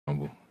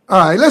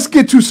All right, let's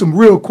get to some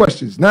real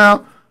questions.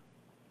 Now,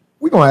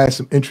 we're going to ask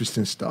some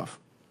interesting stuff.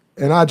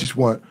 And I just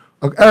want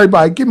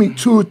everybody, give me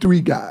 2 or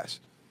 3 guys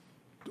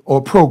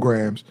or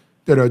programs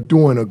that are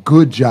doing a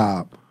good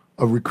job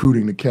of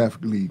recruiting the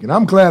Catholic League. And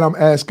I'm glad I'm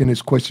asking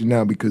this question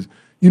now because,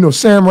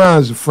 Sam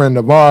Ryan is a friend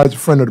of ours, a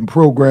friend of the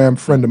program,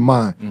 friend of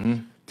mine. Mm-hmm.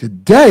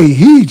 Today,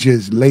 he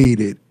just laid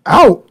it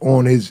out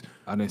on his.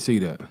 I didn't see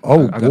that.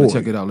 Oh, I got to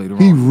check it out later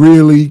on. He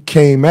really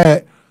came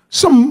at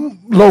some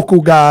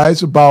local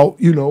guys about,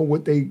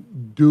 what they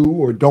do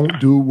or don't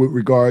do with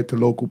regard to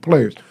local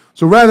players.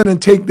 So rather than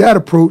take that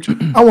approach,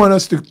 I want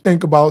us to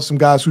think about some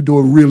guys who do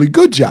a really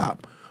good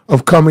job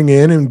of coming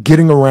in and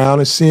getting around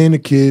and seeing the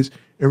kids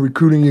and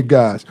recruiting your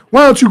guys.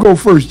 Why don't you go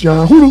first,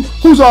 John?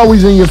 Who's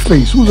always in your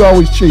face? Who's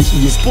always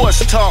chasing you?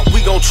 Sports talk,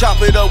 we gon'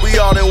 chop it up, we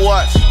all in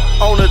watch.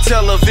 On the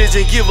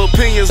television, give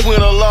opinions,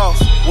 win or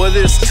loss.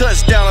 Whether it's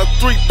touchdown or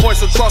 3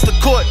 points across the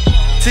court.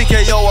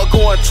 TKO are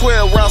going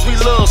 12 rounds, we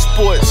love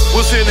sports.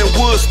 Wilson and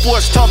Wood,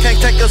 sports talk, can't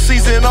take a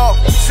season off.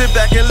 Sit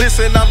back and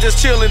listen, I'm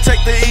just chillin', take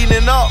the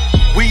evening off.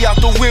 We out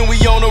the win, we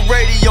on the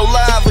radio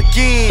live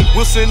again.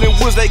 Wilson and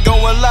Woods, they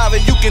going live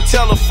and you can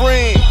tell a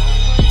friend.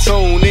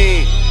 Tune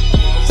in,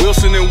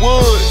 Wilson and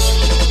Woods.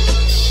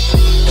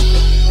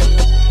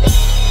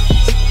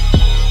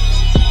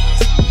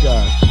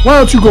 Why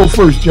don't you go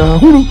first, John?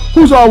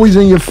 Who's always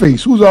in your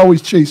face? Who's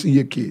always chasing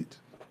your kids?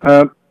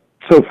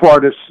 So far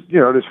this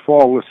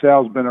fall,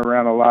 LaSalle's been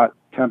around a lot.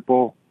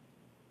 Temple,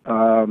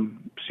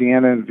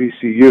 Siena, and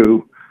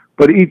VCU.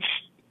 But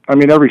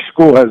every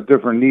school has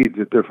different needs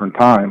at different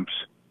times.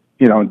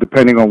 And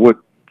depending on what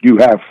you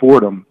have for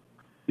them,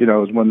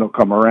 is when they'll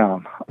come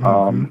around.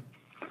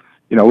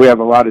 Mm-hmm. We have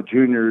a lot of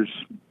juniors,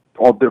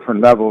 all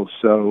different levels.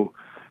 So,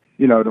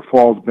 the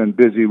fall's been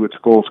busy with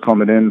schools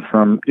coming in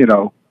from,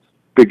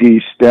 Big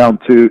East down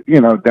to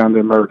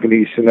American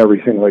East and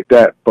everything like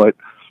that. But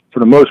for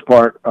the most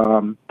part,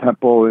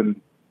 Temple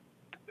and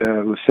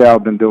LaSalle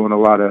have been doing a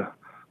lot of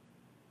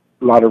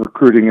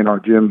recruiting in our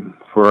gym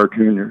for our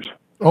juniors.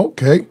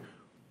 Okay.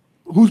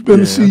 Who's been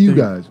to see you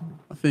guys?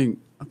 I think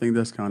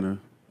that's kind of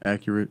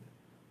accurate.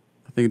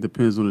 I think it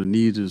depends on the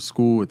needs of the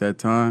school at that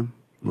time,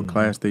 what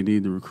class they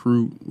need to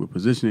recruit, what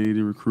position they need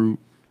to recruit.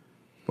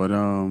 But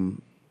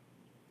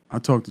I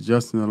talked to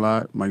Justin a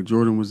lot. Mike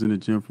Jordan was in the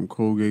gym from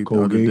Colgate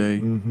the other day.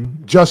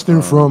 Mm-hmm.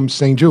 Justin from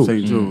St. Jules.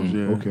 St. Jules,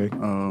 yeah. Okay.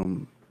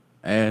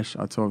 Ash,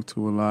 I talked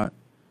to a lot.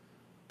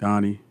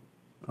 Donnie.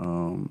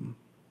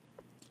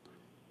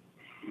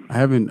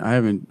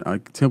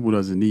 Temple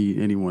doesn't need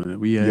anyone that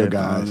we have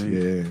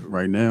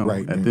right now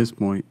at this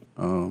point.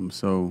 But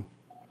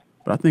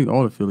I think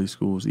all the Philly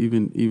schools,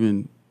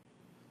 even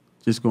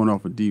just going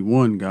off of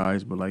D1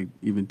 guys, but like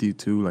even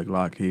D2, like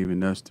Lock Haven,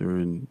 Nestor,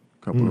 and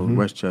a couple of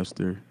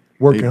Westchester.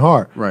 Working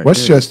hard. Right.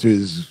 Westchester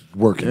is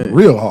working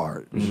real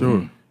hard. For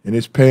sure. And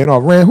it's paying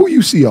off. Rand, who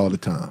you see all the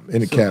time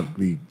in the Catholic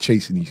League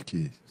chasing these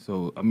kids?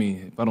 So,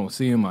 if I don't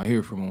see them, I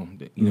hear from them.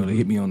 They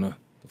hit me on the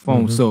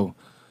phone. So,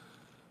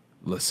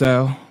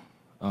 LaSalle,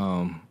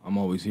 I'm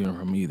always hearing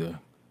from either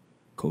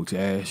Coach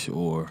Ash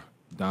or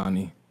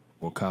Donnie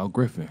or Kyle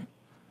Griffin.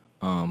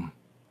 I'm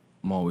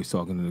always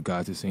talking to the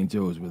guys at St.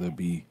 Joe's, whether it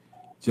be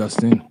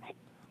Justin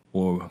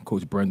or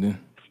Coach Brendan,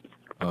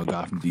 a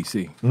guy from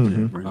D.C.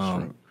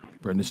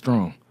 Brendan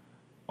Strong.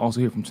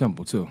 Also hear from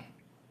Temple, too.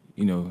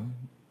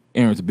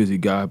 Aaron's a busy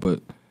guy, but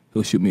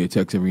he'll shoot me a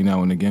text every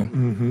now and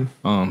again.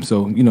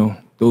 So,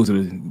 those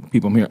are the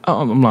people I'm hearing.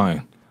 I'm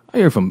lying. I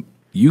hear from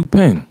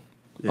UPenn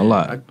a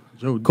lot.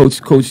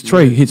 Coach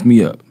Trey hits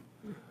me up.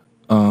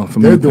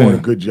 They're doing a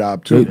good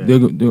job,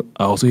 too.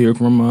 I also hear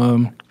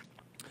from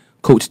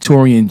Coach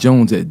Torian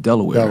Jones at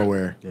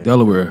Delaware.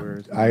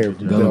 Delaware. I hear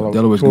from Delaware.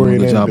 Delaware's doing a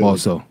good job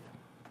also.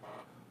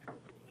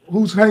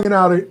 Who's hanging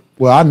out at...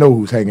 Well, I know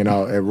who's hanging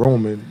out at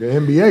Roman. The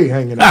NBA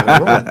hanging out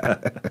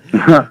at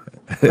Roman.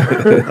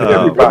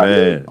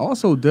 Everybody.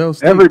 Also, Del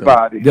State.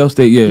 Everybody. Del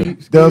State, yeah.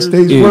 Del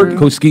State's working.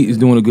 Coach Skeet is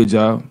doing a good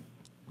job.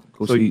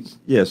 Skeet.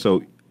 Yeah,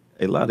 so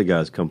a lot of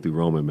guys come through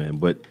Roman, man.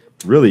 But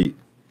really,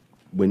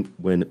 when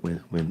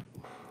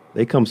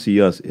they come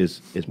see us,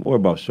 it's more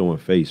about showing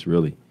face,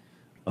 really.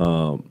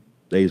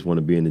 They just want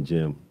to be in the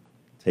gym,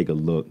 take a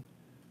look.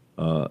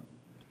 The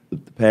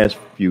past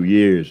few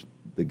years,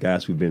 the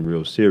guys who've been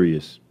real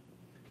serious,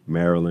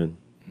 Maryland,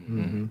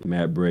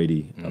 Matt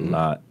Brady, a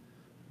lot.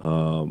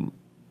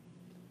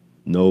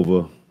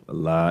 Nova, a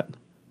lot.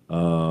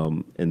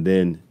 And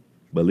then,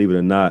 believe it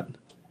or not,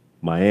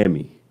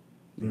 Miami.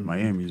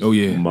 Miami's. Oh,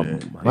 yeah.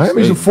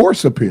 Miami's a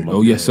force up here.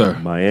 Oh, yes, sir.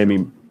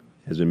 Miami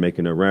has been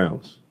making their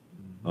rounds.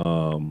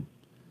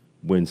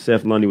 When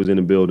Seth Lundy was in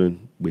the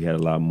building, we had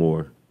a lot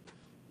more.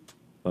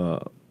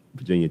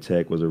 Virginia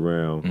Tech was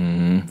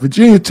around.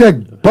 Virginia Tech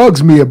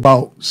bugs me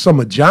about some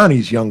of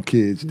Johnny's young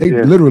kids. They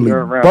literally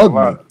bug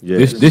me. Yeah,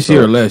 this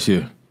year or last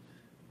year?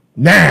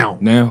 Now.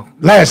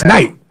 Last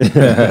night.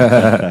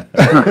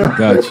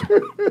 Gotcha.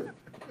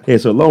 Yeah,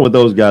 so along with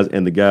those guys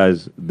and the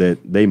guys that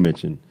they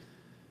mentioned,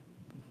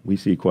 we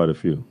see quite a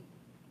few.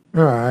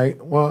 All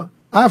right. Well,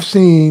 I've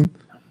seen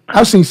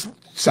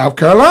South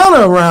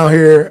Carolina around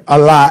here a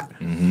lot.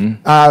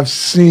 I've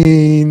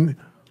seen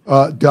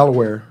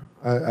Delaware.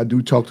 I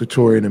do talk to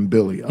Torian and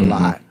Billy a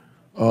lot.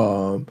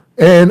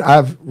 And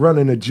I've run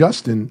into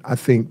Justin, I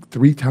think,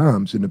 3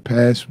 times in the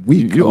past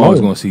week. You're always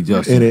going to see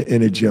Justin.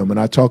 In a gym. And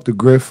I talk to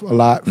Griff a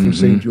lot from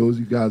St. Joe's.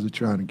 These guys are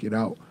trying to get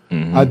out.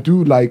 I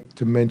do like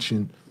to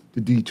mention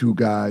the D2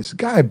 guys. The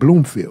guy at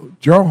Bloomfield,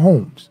 Gerald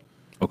Holmes.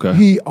 Okay.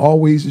 He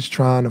always is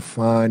trying to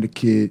find a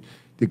kid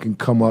that can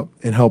come up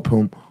and help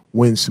him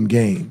win some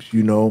games,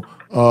 you know.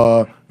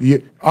 Our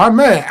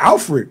man,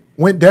 Alfred,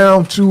 went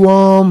down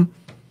to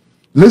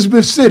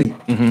Elizabeth City.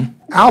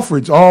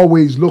 Alfred's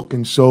always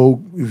looking.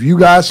 So if you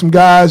got some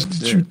guys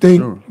that you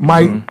think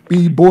might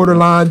be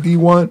borderline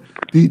D1,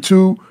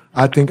 D2,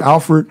 I think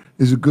Alfred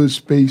is a good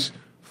space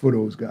for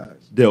those guys.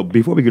 Dale,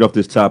 before we get off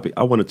this topic,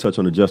 I want to touch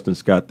on the Justin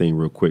Scott thing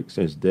real quick,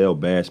 since Dale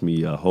bashed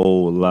me a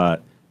whole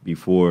lot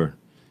before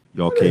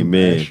y'all came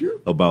in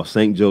about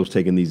St. Joe's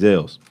taking these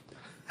L's.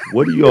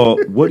 What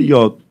do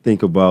y'all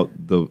think about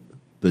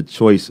the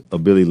choice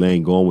of Billy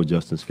Lane going with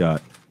Justin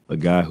Scott, a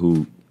guy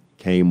who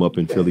came up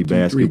in Philly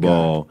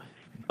basketball,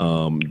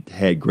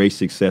 had great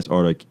success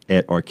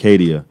at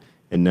Arcadia,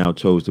 and now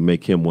chose to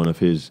make him one of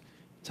his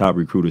top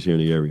recruiters here in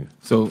the area?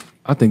 So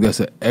I think that's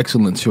an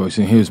excellent choice,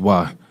 and here's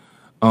why.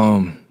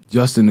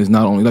 Justin is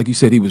not only, like you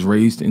said, he was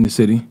raised in the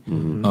city,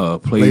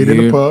 played here,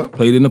 in the pub,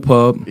 played in the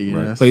pub,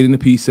 played in the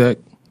PSAC.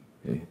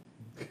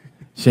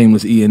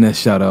 Shameless ENS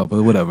shout out,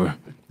 but whatever.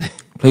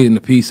 Played in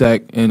the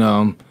PSAC,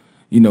 and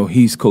you know,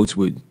 he's coached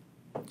with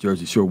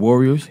Jersey Shore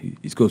Warriors.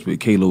 He's coached with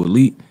Kalo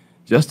Elite.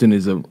 Justin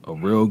is a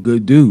real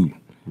good dude,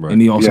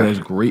 and he also has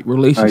great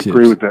relationships. I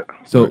agree with that.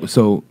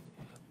 So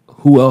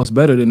who else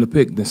better than to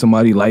pick than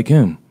somebody like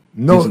him?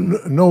 No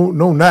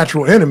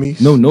natural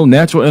enemies. No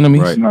natural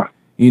enemies. Right. No.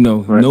 You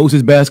know, knows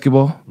his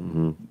basketball.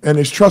 And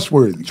it's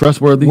trustworthy.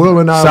 Will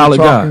and I were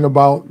talking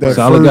about that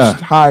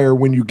first hire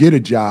when you get a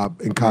job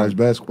in college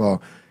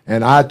basketball.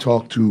 And I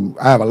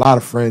have a lot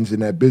of friends in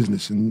that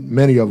business, and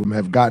many of them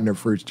have gotten their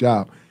first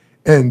job.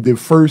 And the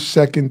first,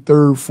 second,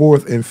 third,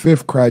 fourth, and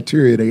fifth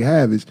criteria they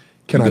have is,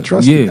 can I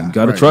trust the guy? Yeah,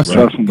 got to trust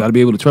him. Got to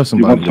be able to trust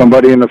somebody. You want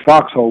somebody in the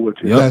foxhole with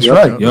you. Yep. That's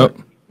right. Yep.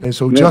 And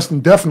so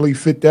Justin definitely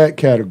fit that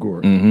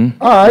category.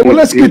 All right, well,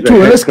 let's get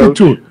to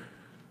it.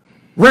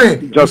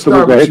 Randy, Justin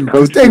was a head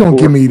coach. They don't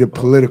give me the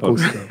political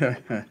stuff.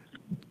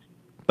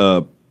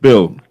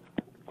 Bill,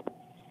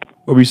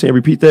 what were you saying?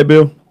 Repeat that,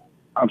 Bill.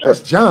 I'm sorry.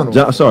 That's John.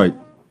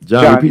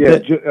 John, repeat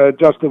that.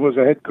 Justin was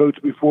a head coach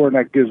before, and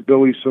that gives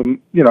Billy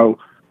some,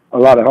 a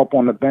lot of help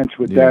on the bench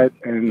with that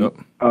and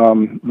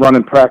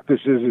running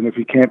practices. And if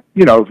he can't,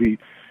 you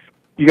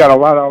got a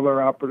lot of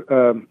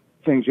other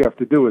things you have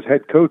to do as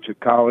head coach at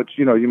college.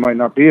 You might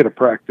not be at a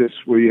practice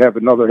where you have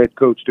another head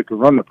coach that can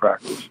run the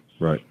practice.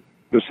 Right.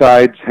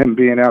 Besides him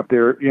being out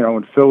there,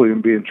 in Philly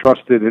and being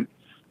trusted, and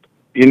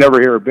you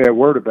never hear a bad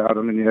word about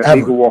him, and he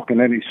can walk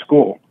in any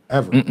school.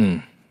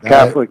 Ever.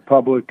 Catholic,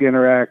 public,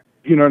 Interact,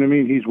 you know what I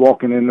mean? He's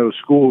walking in those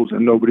schools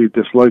and nobody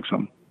dislikes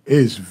him.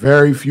 It's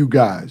very few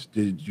guys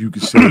that you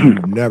can say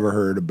you've never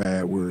heard a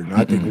bad word. And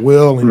I think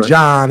Will and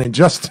John and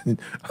Justin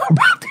are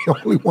about the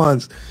only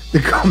ones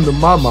that come to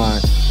my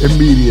mind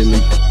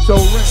immediately. So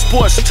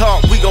sports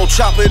talk, we gon'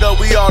 chop it up,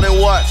 we all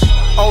in watch.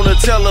 On the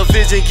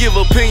television, give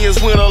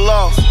opinions, win or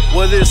loss.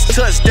 Whether it's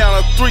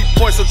touchdown or 3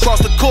 points across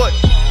the court.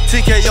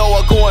 TKO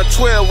are going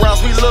 12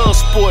 rounds, we love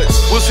sports.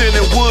 Wilson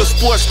and Wood,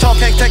 sports talk,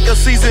 can't take a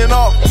season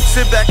off.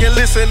 Sit back and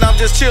listen, I'm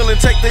just chillin',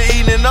 take the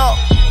evening off.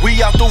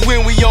 We out the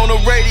win, we on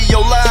the radio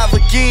live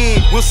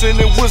again. Wilson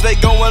and Woods, they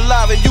going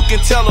live and you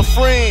can tell a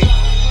friend.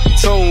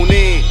 Tune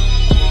in,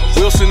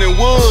 Wilson and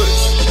Woods.